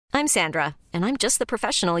I'm Sandra, and I'm just the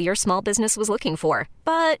professional your small business was looking for.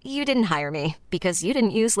 But you didn't hire me because you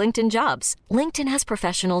didn't use LinkedIn Jobs. LinkedIn has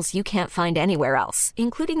professionals you can't find anywhere else,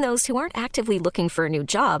 including those who aren't actively looking for a new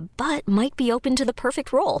job, but might be open to the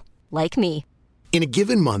perfect role, like me. In a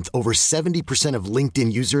given month, over 70% of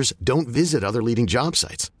LinkedIn users don't visit other leading job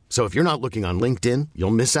sites. So if you're not looking on LinkedIn,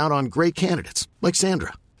 you'll miss out on great candidates like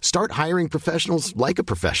Sandra. Start hiring professionals like a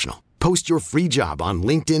professional. Post your free job on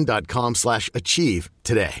linkedin.com/achieve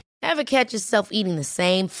today. Ever catch yourself eating the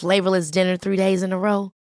same flavorless dinner 3 days in a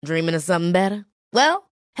row? Dreaming of something better?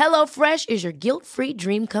 Well, HelloFresh is your guilt-free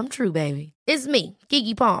dream come true, baby. It's me,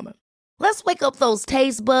 Keke Palmer. Let's wake up those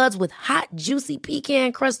taste buds with hot, juicy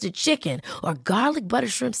pecan-crusted chicken or garlic butter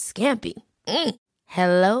shrimp scampi.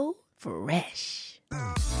 Hello Fresh.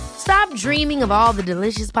 Stop dreaming of all the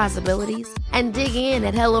delicious possibilities and dig in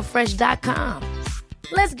at HelloFresh.com.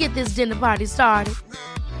 Let's get this dinner party started.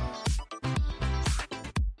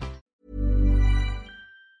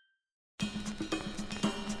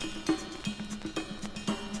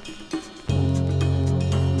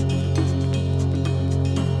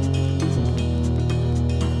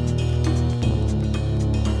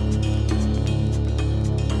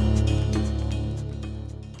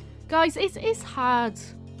 Guys, it's hard.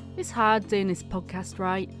 It's hard doing this podcast,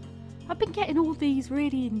 right? I've been getting all these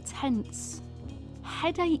really intense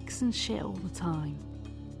headaches and shit all the time.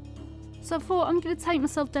 So I thought I'm going to take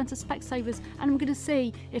myself down to Specsavers and I'm going to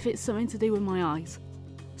see if it's something to do with my eyes.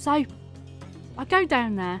 So I go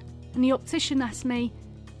down there and the optician asks me,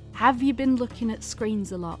 have you been looking at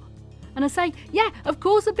screens a lot? And I say, yeah, of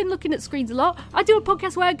course I've been looking at screens a lot. I do a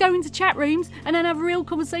podcast where I go into chat rooms and then have real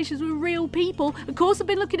conversations with real people. Of course I've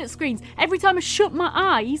been looking at screens. Every time I shut my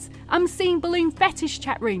eyes, I'm seeing balloon fetish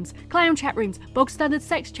chat rooms, clown chat rooms, bog standard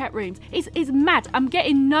sex chat rooms. It's mad. I'm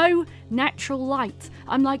getting no natural light.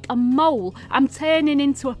 I'm like a mole. I'm turning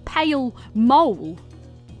into a pale mole.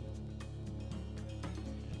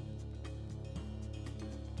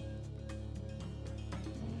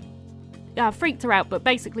 Yeah, I freaked her out, but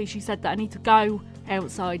basically she said that I need to go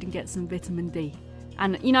outside and get some vitamin D.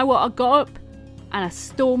 And you know what? I got up and I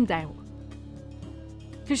stormed out.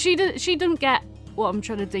 Because she doesn't get what I'm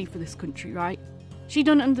trying to do for this country, right? She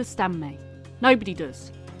doesn't understand me. Nobody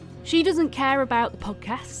does. She doesn't care about the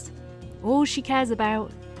podcast. All she cares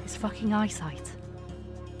about is fucking eyesight.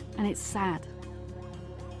 And it's sad.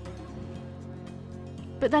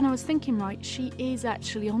 But then I was thinking, right, she is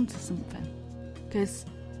actually onto something. Because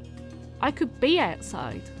I could be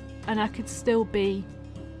outside and I could still be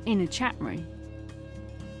in a chat room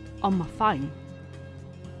on my phone.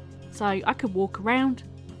 So I could walk around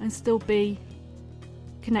and still be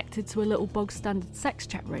connected to a little bog standard sex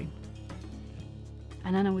chat room.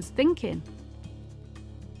 And then I was thinking,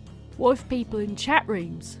 what if people in chat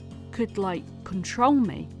rooms could like control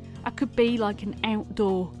me? I could be like an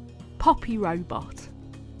outdoor poppy robot.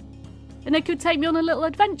 And they could take me on a little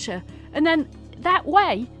adventure. And then that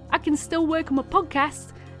way I can still work on my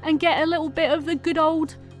podcast and get a little bit of the good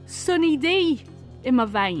old Sunny D in my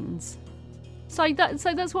veins. So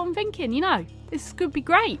that's what I'm thinking, you know. This could be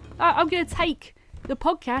great. I'm going to take the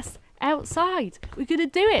podcast outside. We're going to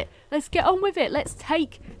do it. Let's get on with it. Let's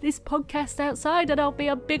take this podcast outside and I'll be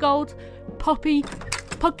a big old poppy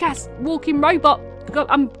podcast walking robot.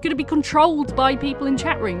 I'm going to be controlled by people in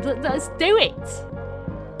chat rooms. Let's do it.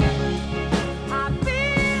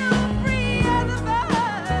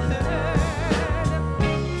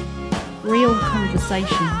 Real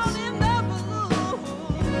conversations,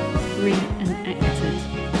 reenacted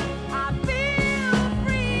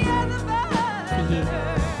for you.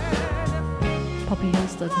 Poppy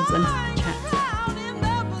Hillstead has entered the chat.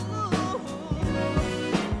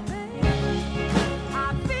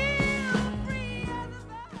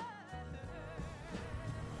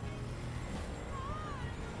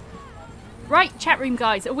 Right, chat room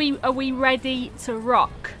guys, are we ready to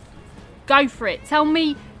rock? Go for it. Tell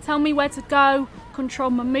me where to go, control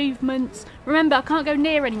my movements. Remember, I can't go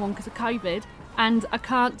near anyone because of COVID, and I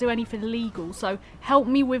can't do anything illegal, so help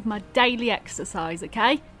me with my daily exercise,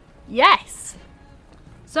 okay? Yes!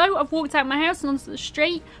 So, I've walked out my house and onto the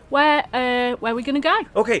street. Where are we going to go?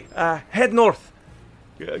 Okay, head north.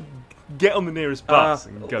 Get on the nearest bus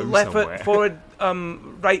and go left somewhere. Foot forward,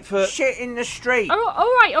 right foot. Shit in the street. Oh,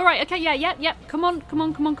 all right, okay, yeah. Come on.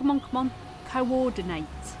 Coordinate.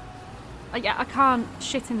 I can't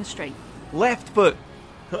shit in the street. Left foot.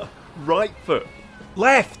 Right foot.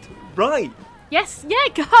 Left. Right. Yes, yeah,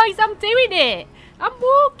 guys, I'm doing it. I'm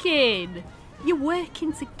walking. You're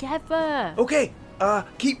working together. Okay,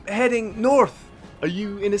 keep heading north. Are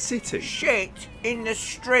you in a city? Shit in the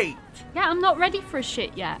street. Yeah, I'm not ready for a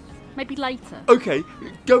shit yet. Maybe later. Okay,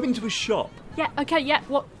 go into a shop. Yeah, okay, yeah.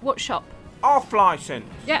 What shop? Off license.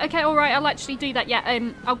 Yeah, okay, alright, I'll actually do that,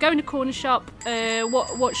 yeah. I'll go in a corner shop.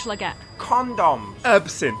 What shall I get? Condoms.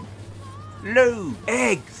 Absinthe. Lube.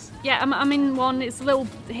 Eggs. Yeah, I'm in one. It's a little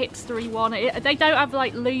hipstery one. They don't have,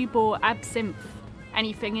 like, lube or absinthe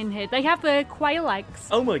anything in here. They have quail eggs.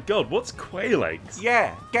 Oh my god, what's quail eggs?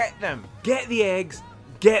 Yeah, get them. Get the eggs.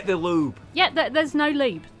 Get the lube. Yeah, there's no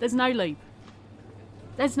lube. There's no lube.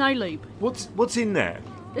 There's no lube. What's in there?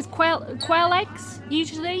 There's quail eggs,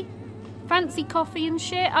 usually. Fancy coffee and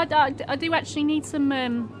shit. I do actually need some,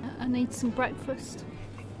 I need some breakfast.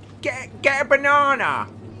 Get a banana.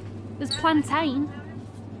 There's plantain.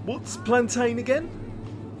 What's plantain again?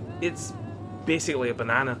 It's basically a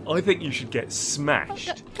banana. I think you should get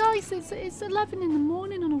smashed. Guys, it's 11 in the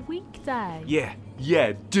morning on a weekday. Yeah.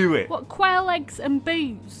 Yeah, do it. What, quail eggs and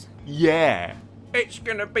booze? Yeah. It's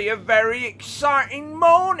gonna be a very exciting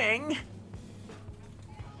morning.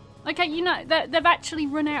 Okay, you know, they've actually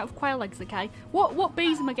run out of quail eggs, okay? What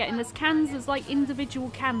booze am I getting? There's cans, there's like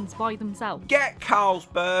individual cans by themselves. Get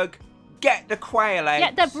Carlsberg. Get the quail eggs.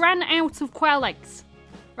 Yeah, they've ran out of quail eggs,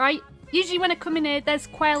 right? Usually when I come in here, there's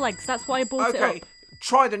quail eggs. That's why I bought it up. Okay,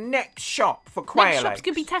 try the next shop for quail Next eggs. shop's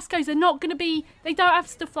going to be Tesco's. They're not going to be... They don't have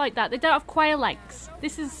stuff like that. They don't have quail eggs.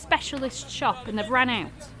 This is a specialist shop and they've ran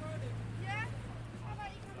out.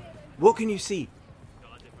 What can you see?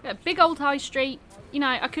 Yeah, big old high street. You know,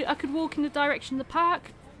 I could walk in the direction of the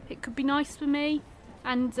park. It could be nice for me.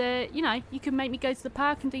 And, you know, you could make me go to the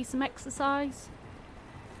park and do some exercise.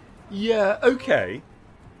 Yeah, okay.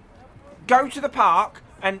 Go to the park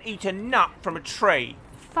and eat a nut from a tree.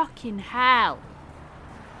 Fucking hell.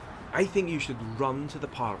 I think you should run to the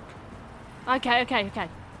park. Okay.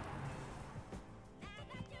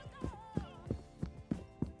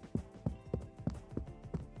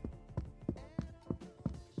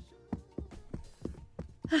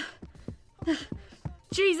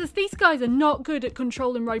 Jesus, these guys are not good at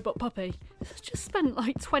controlling Robot Puppy. I've just spent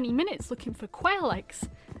like 20 minutes looking for quail eggs.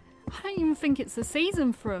 I don't even think it's the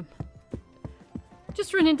season for them.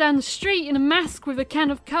 Just running down the street in a mask with a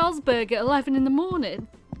can of Carlsberg at 11 in the morning.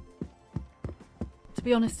 To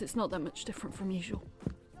be honest, it's not that much different from usual.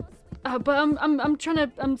 But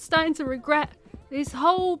I'm starting to regret this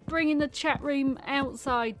whole bringing the chat room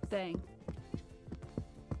outside thing.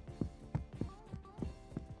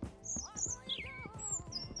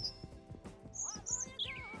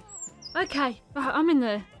 Okay, I'm in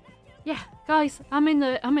the... Yeah, guys, I'm in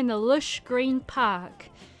the lush green park.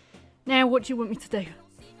 Now, what do you want me to do?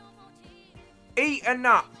 Eat a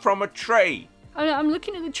nut from a tree. I'm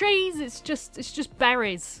looking at the trees. It's just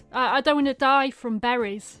berries. I don't want to die from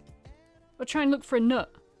berries. I'll try and look for a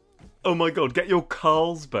nut. Oh my god, get your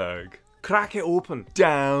Carlsberg. Crack it open.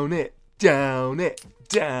 Down it, down it,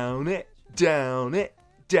 down it, down it,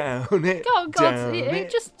 down it. Oh God, down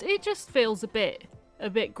it just feels a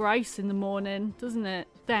bit gross in the morning, doesn't it?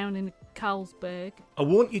 Down in Carlsberg. I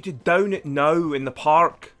want you to down it now in the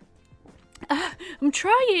park. I'm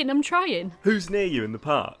trying. Who's near you in the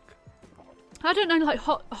park? I don't know, like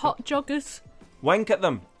hot joggers. Wink at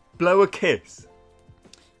them. Blow a kiss.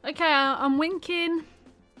 Okay, I'm winking.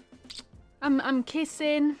 I'm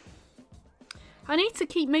kissing. I need to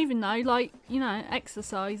keep moving though, like, you know,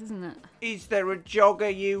 exercise, isn't it? Is there a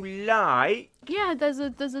jogger you like? Yeah, there's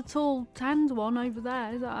a tall tanned one over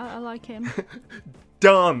there. I like him.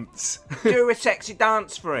 Dance. Do a sexy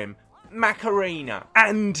dance for him. Macarena.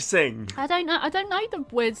 And sing. I don't know the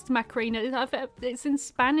words to Macarena. It's in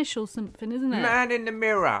Spanish or something, isn't it? Man in the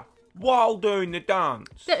mirror while doing the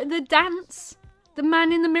dance. The dance. The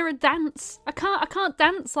man in the mirror dance. I can't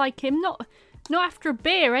dance like him. Not after a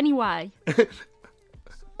beer anyway.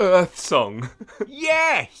 Earth song.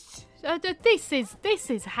 Yes. This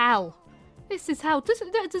is hell. This is hell.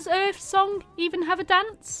 Does Earth Song even have a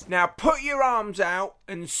dance? Now put your arms out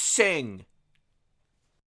and sing.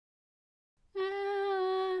 Woo.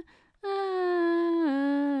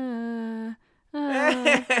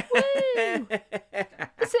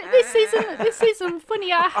 This isn't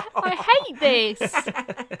funny. I hate this.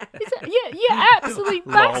 You absolute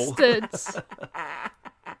bastards.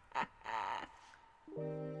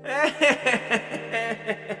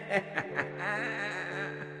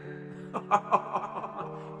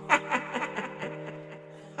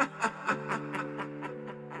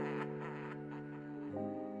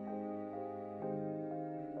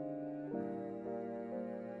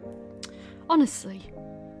 Honestly,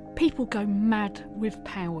 people go mad with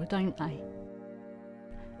power, don't they?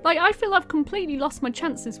 Like, I feel I've completely lost my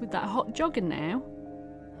chances with that hot jogger now.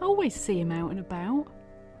 I always see him out and about.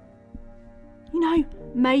 You know,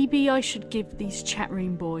 maybe I should give these chat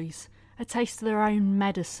room boys a taste of their own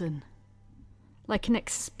medicine. Like an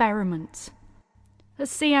experiment.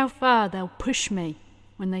 Let's see how far they'll push me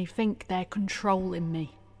when they think they're controlling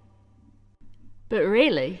me. But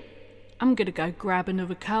really, I'm going to go grab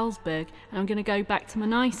another Carlsberg and I'm going to go back to my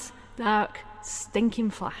nice, dark,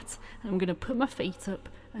 stinking flat and I'm going to put my feet up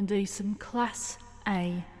and do some Class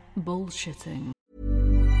A bullshitting.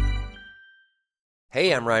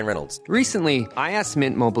 Hey, I'm Ryan Reynolds. Recently, I asked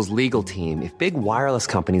Mint Mobile's legal team if big wireless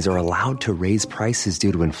companies are allowed to raise prices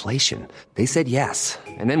due to inflation. They said yes.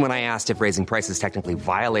 And then when I asked if raising prices technically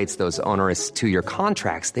violates those onerous two-year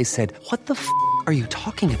contracts, they said, "What the f*** are you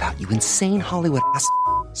talking about, you insane Hollywood ass?"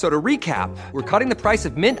 So to recap, we're cutting the price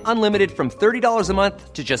of Mint Unlimited from $30 a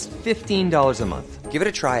month to just $15 a month. Give it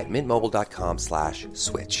a try at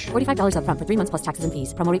mintmobile.com/switch. $45 up front for 3 months plus taxes and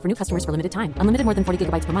fees. Promo rate for new customers for limited time. Unlimited more than 40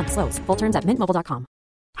 gigabytes per month. Slows full terms at mintmobile.com.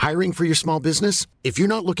 Hiring for your small business? If you're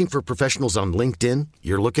not looking for professionals on LinkedIn,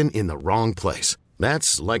 you're looking in the wrong place.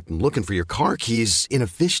 That's like looking for your car keys in a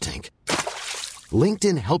fish tank.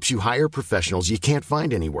 LinkedIn helps you hire professionals you can't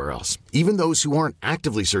find anywhere else, even those who aren't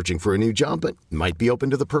actively searching for a new job but might be open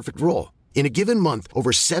to the perfect role. In a given month,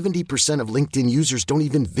 over 70% of LinkedIn users don't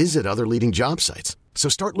even visit other leading job sites. So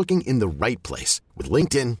start looking in the right place. With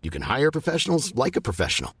LinkedIn, you can hire professionals like a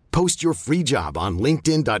professional. Post your free job on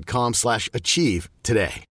linkedin.com/achieve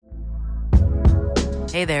today.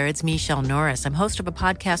 Hey there, it's Michelle Norris. I'm host of a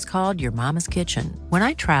podcast called Your Mama's Kitchen. When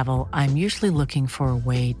I travel, I'm usually looking for a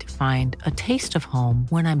way to find a taste of home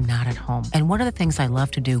when I'm not at home. And one of the things I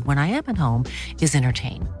love to do when I am at home is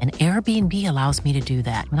entertain. And Airbnb allows me to do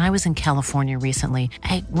that. When I was in California recently,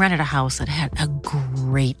 I rented a house that had a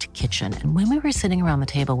great kitchen. And when we were sitting around the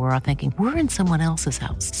table, we were all thinking, we're in someone else's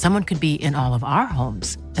house. Someone could be in all of our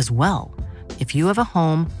homes as well. If you have a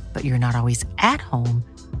home, but you're not always at home,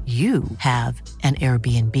 you have an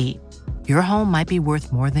Airbnb. Your home might be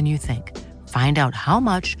worth more than you think. Find out how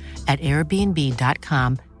much at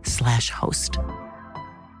airbnb.com/host.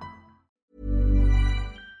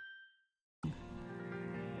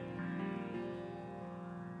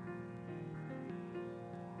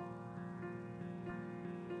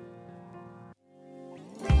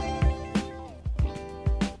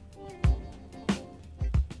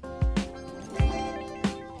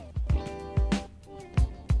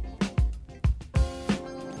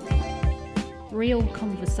 Real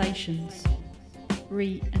conversations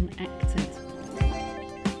reenacted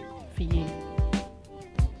for you.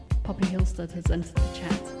 Poppy Hillstead has entered the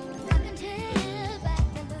chat.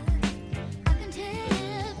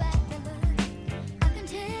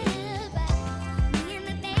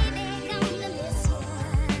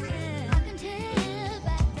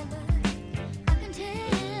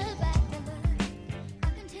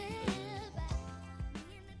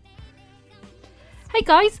 Hey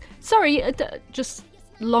guys, sorry, just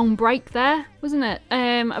long break there, wasn't it?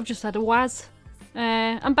 I've just had a waz.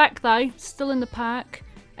 I'm back though, still in the park.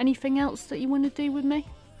 Anything else that you want to do with me?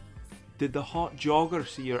 Did the hot jogger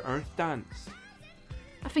see your earth dance?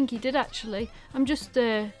 I think he did actually. I'm just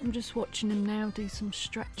watching him now do some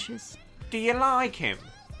stretches. Do you like him?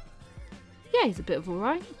 Yeah, he's a bit of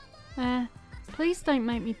alright. Please don't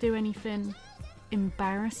make me do anything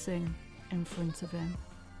embarrassing in front of him.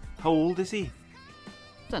 How old is he?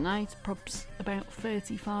 Don't know, he's probably about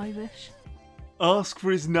 35-ish. Ask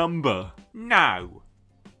for his number. No.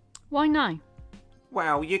 Why no?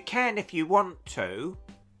 Well, you can if you want to.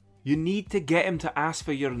 You need to get him to ask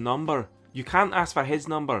for your number. You can't ask for his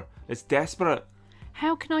number. It's desperate.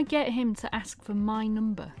 How can I get him to ask for my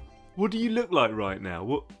number? What do you look like right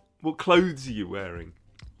now? What clothes are you wearing?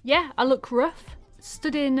 Yeah, I look rough.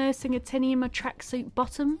 Stood here nursing a tinny in my tracksuit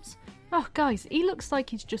bottoms. Oh, guys, he looks like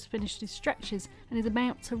he's just finished his stretches and is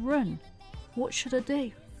about to run. What should I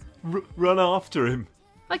do? Run after him.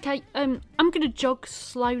 Okay, I'm going to jog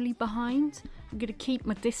slowly behind. I'm going to keep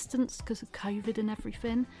my distance because of COVID and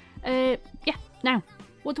everything. Yeah, now,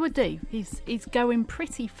 what do I do? He's going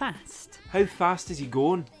pretty fast. How fast is he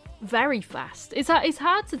going? Very fast. It's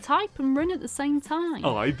hard to type and run at the same time.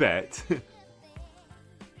 Oh, I bet.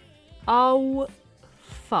 Oh,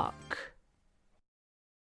 fuck.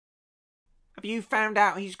 Have you found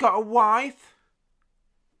out he's got a wife?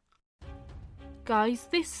 Guys,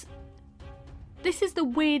 this is the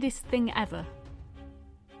weirdest thing ever.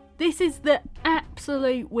 This is the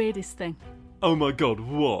absolute weirdest thing. Oh my god,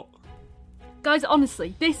 what? Guys,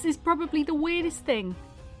 honestly, this is probably the weirdest thing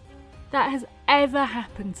that has ever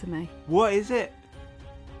happened to me. What is it?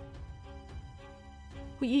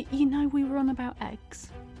 Well, you know we were on about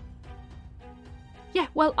eggs. Yeah,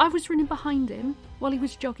 well, I was running behind him while he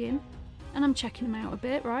was jogging, and I'm checking him out a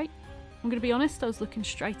bit, right? I'm going to be honest, I was looking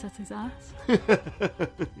straight at his ass.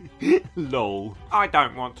 Lol. I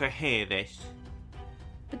don't want to hear this.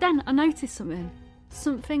 But then I noticed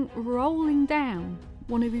something rolling down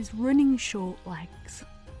one of his running short legs.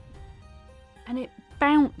 And it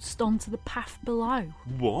bounced onto the path below.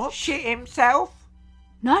 What? Shit himself?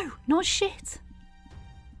 No, not shit.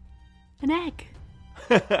 An egg.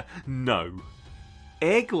 No.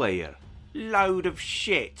 Egg layer. Load of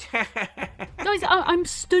shit. Guys, I'm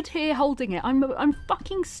stood here holding it. I'm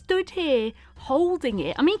fucking stood here holding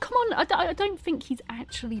it. I mean, come on, I don't think he's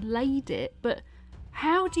actually laid it, but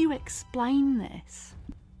how do you explain this?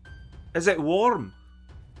 Is it warm?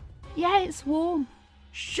 Yeah, it's warm.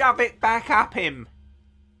 Shove it back up him.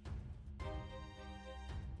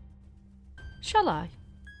 Shall I?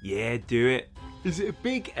 Yeah, do it. Is it a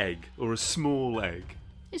big egg or a small egg?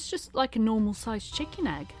 It's just like a normal sized chicken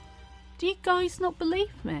egg. Do you guys not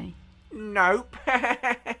believe me? Nope.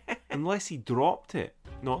 Unless he dropped it,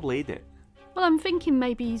 not laid it. Well, I'm thinking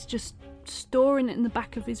maybe he's just storing it in the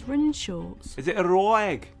back of his running shorts. Is it a raw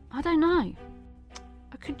egg? I don't know.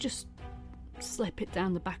 I could just slip it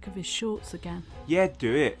down the back of his shorts again. Yeah,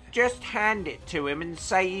 do it. Just hand it to him and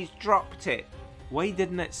say he's dropped it. Why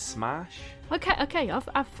didn't it smash? Okay,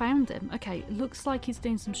 I've found him. Okay, it looks like he's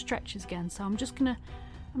doing some stretches again, so I'm just gonna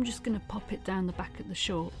pop it down the back of the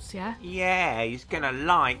shorts, yeah? Yeah, he's gonna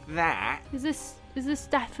like that. Is this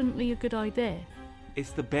definitely a good idea?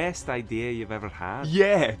 It's the best idea you've ever had.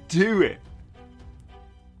 Yeah, do it.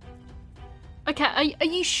 Okay, are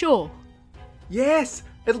you sure? Yes,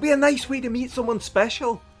 it'll be a nice way to meet someone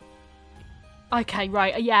special. Okay,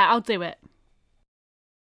 right, yeah, I'll do it.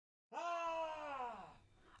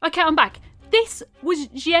 Okay, I'm back. This was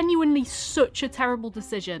genuinely such a terrible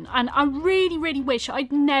decision, and I really, really wish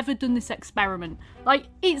I'd never done this experiment. Like,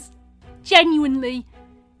 it's genuinely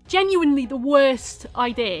the worst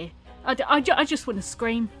idea. I just want to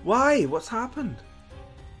scream. Why? What's happened?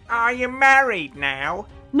 Are you married now?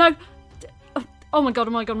 No. Oh my god.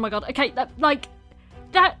 Okay, that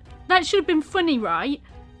should have been funny, right?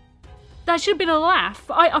 That should have been a laugh.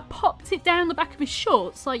 I popped it down the back of his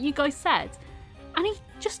shorts, like you guys said, and he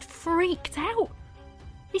just freaked out.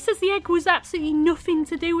 He says the egg was absolutely nothing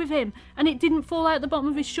to do with him, and it didn't fall out the bottom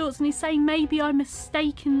of his shorts, and he's saying maybe I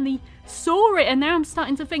mistakenly saw it, and now I'm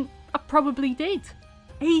starting to think I probably did.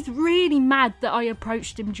 He's really mad that I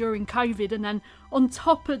approached him during COVID, and then on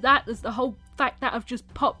top of that, there's the whole fact that I've just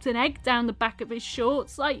popped an egg down the back of his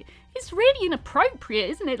shorts. Like, it's really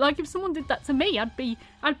inappropriate, isn't it? Like, if someone did that to me, I'd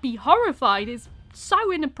be horrified. It's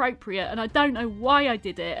so inappropriate, and I don't know why I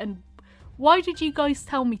did it, and why did you guys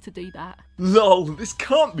tell me to do that? Lol, this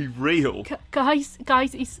can't be real. Guys,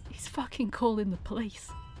 he's fucking calling the police.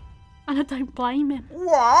 And I don't blame him.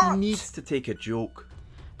 What? He needs to take a joke.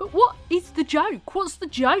 But what is the joke? What's the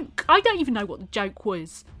joke? I don't even know what the joke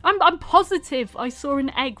was. I'm positive I saw an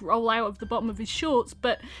egg roll out of the bottom of his shorts,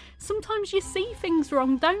 but sometimes you see things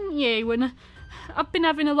wrong, don't you? And I've been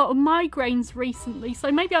having a lot of migraines recently,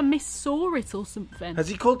 so maybe I missaw it or something. Has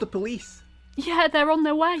he called the police? Yeah, they're on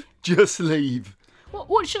their way. Just leave.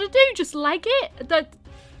 What should I do? Just leg it? They're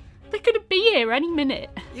going to be here any minute.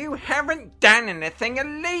 You haven't done anything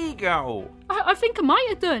illegal. I think I might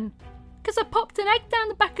have done. Because I popped an egg down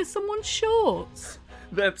the back of someone's shorts.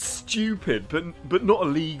 That's stupid, but not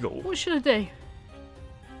illegal. What should I do?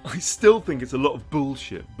 I still think it's a lot of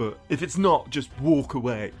bullshit, but if it's not, just walk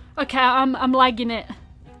away. Okay, I'm legging it.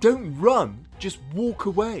 Don't run, just walk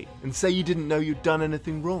away and say you didn't know you'd done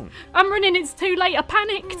anything wrong. I'm running, it's too late, I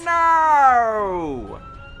panicked. No!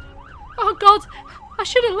 Oh God, I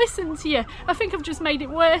should have listened to you. I think I've just made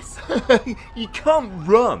it worse. You can't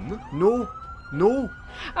run. No.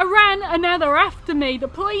 I ran and now they're after me, the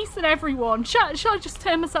police and everyone. Shall I just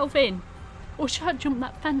turn myself in? Or should I jump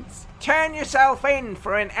that fence? Turn yourself in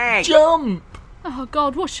for an egg. Jump! Oh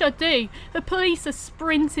God, what should I do? The police are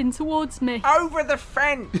sprinting towards me. Over the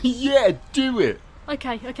fence. Yeah, do it.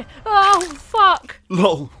 Okay. Oh, fuck.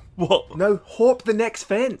 Lol, what? Now hop the next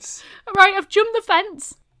fence. Right, I've jumped the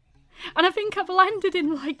fence. And I think I've landed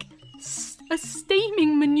in, like, a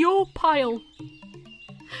steaming manure pile.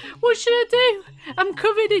 What should I do? I'm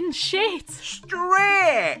covered in shit.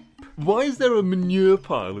 Strip. Why is there a manure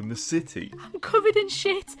pile in the city? I'm covered in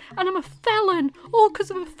shit and I'm a felon, all because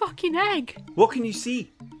of a fucking egg. What can you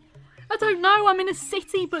see? I don't know, I'm in a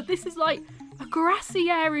city, but this is like a grassy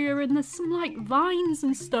area and there's some like vines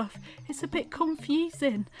and stuff. It's a bit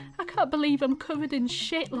confusing. I can't believe I'm covered in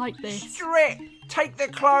shit like this. Strip. Take the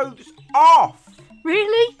clothes off.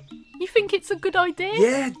 Really? You think it's a good idea?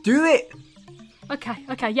 Yeah, do it.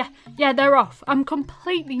 Okay, yeah, they're off. I'm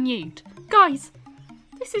completely nude. Guys,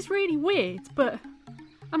 this is really weird, but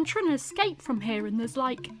I'm trying to escape from here and there's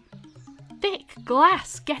like thick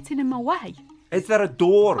glass getting in my way. Is there a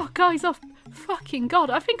door? Oh, guys, fucking God,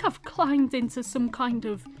 I think I've climbed into some kind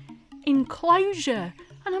of enclosure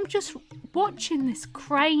and I'm just watching this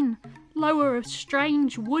crane lower a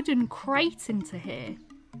strange wooden crate into here.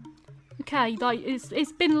 Okay, like,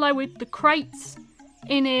 it's been lowered, the crate's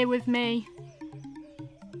in here with me.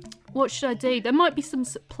 What should I do? There might be some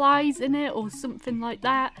supplies in it or something like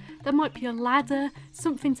that. There might be a ladder,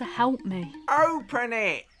 something to help me. Open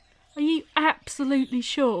it! Are you absolutely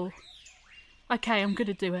sure? Okay, I'm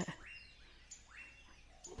gonna do it.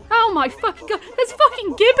 Oh my fucking God, there's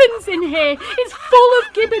fucking gibbons in here. It's full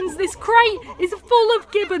of gibbons. This crate is full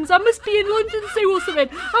of gibbons. I must be in London Zoo or something.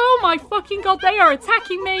 Oh my fucking God, they are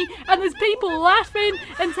attacking me and there's people laughing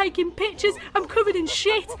and taking pictures. I'm covered in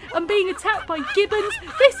shit. I'm being attacked by gibbons.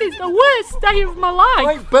 This is the worst day of my life.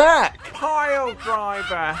 Right back! Pile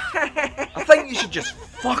driver! I think you should just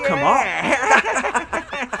fuck him up.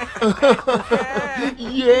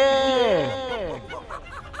 Yeah!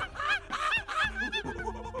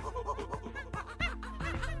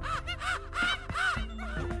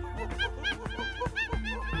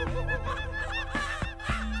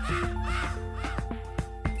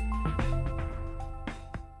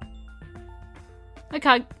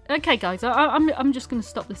 Okay, guys. I'm just going to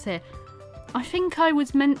stop this here. I think I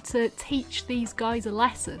was meant to teach these guys a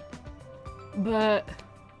lesson, but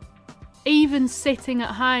even sitting at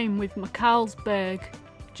home with my Carlsberg,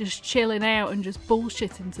 just chilling out and just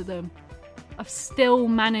bullshitting to them, I've still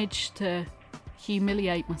managed to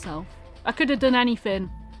humiliate myself. I could have done anything,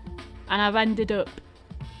 and I've ended up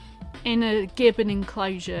in a gibbon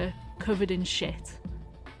enclosure covered in shit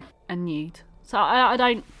and nude. So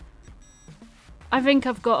I think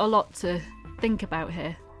I've got a lot to think about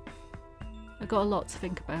here. I've got a lot to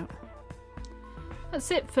think about.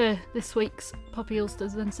 That's it for this week's Poppy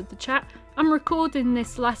Allsters Entered the Chat. I'm recording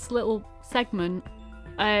this last little segment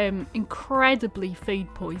incredibly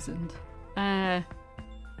food poisoned. Yeah,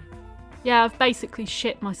 I've basically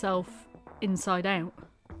shit myself inside out.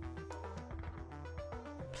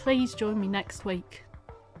 Please join me next week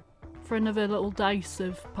for another little dose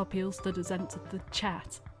of Poppy Allsters Has Entered the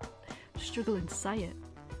Chat. Struggling to say it.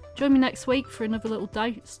 Join me next week for another little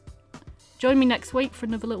dose. Join me next week for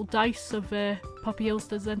another little dose of Poppy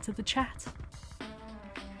Allsters Enter the Chat.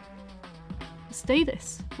 Let's do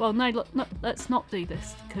this. Well, no, let's not do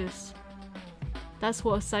this, because that's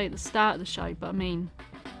what I say at the start of the show, but I mean,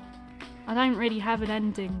 I don't really have an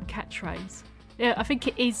ending catchphrase. Yeah, I think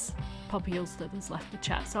it is Poppy Allsters has left the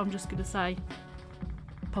chat, so I'm just going to say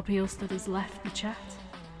Poppy Allsters has left the chat.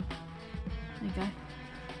 There you go.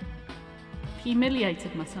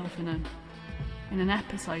 Humiliated myself in an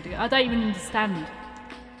episode. I don't even understand.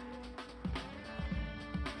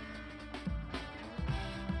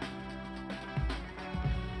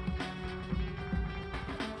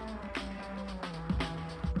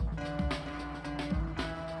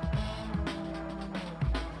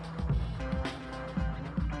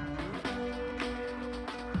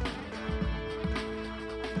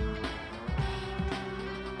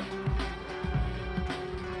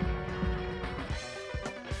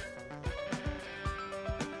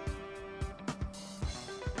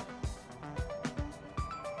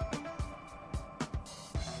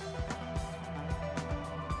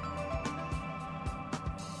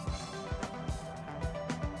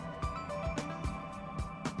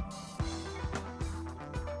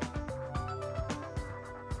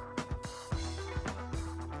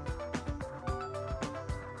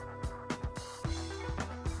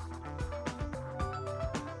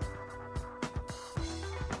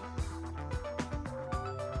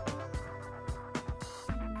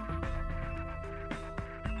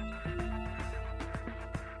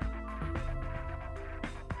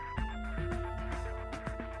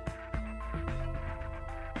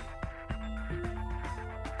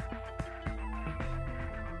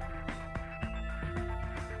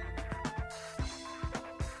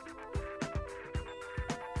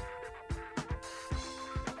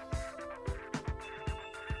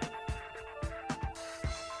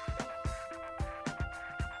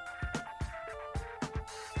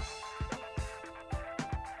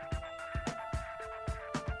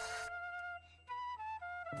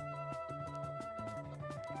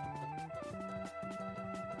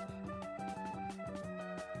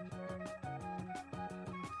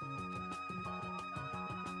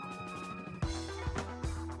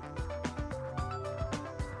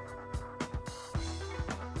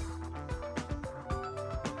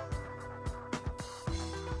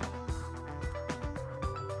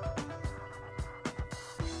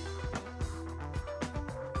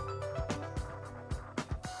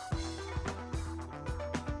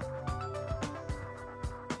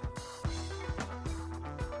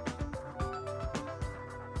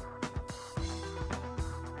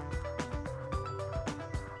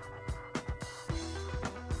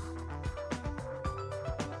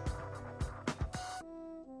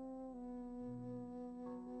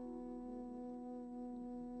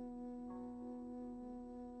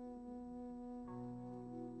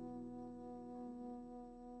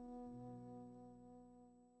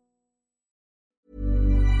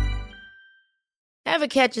 Ever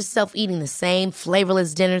catch yourself eating the same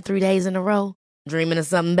flavorless dinner 3 days in a row? Dreaming of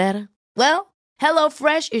something better? Well,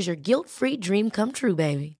 HelloFresh is your guilt-free dream come true,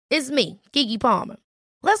 baby. It's me, Keke Palmer.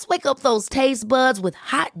 Let's wake up those taste buds with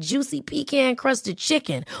hot, juicy pecan-crusted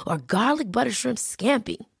chicken or garlic butter shrimp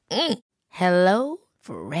scampi. Hello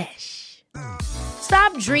Fresh.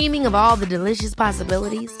 Stop dreaming of all the delicious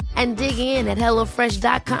possibilities and dig in at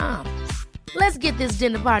HelloFresh.com. Let's get this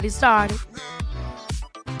dinner party started.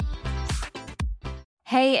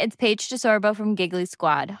 Hey, it's Paige DeSorbo from Giggly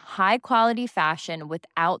Squad. High quality fashion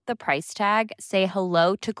without the price tag. Say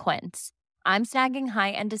hello to Quince. I'm snagging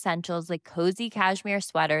high-end essentials like cozy cashmere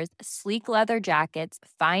sweaters, sleek leather jackets,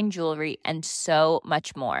 fine jewelry, and so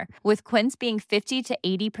much more. With Quince being 50 to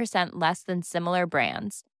 80% less than similar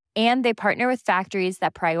brands. And they partner with factories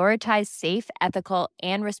that prioritize safe, ethical,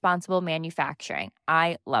 and responsible manufacturing.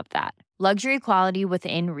 I love that. Luxury quality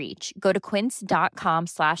within reach. Go to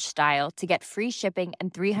quince.com/style to get free shipping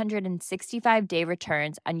and 365-day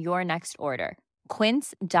returns on your next order.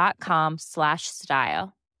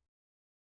 Quince.com/style.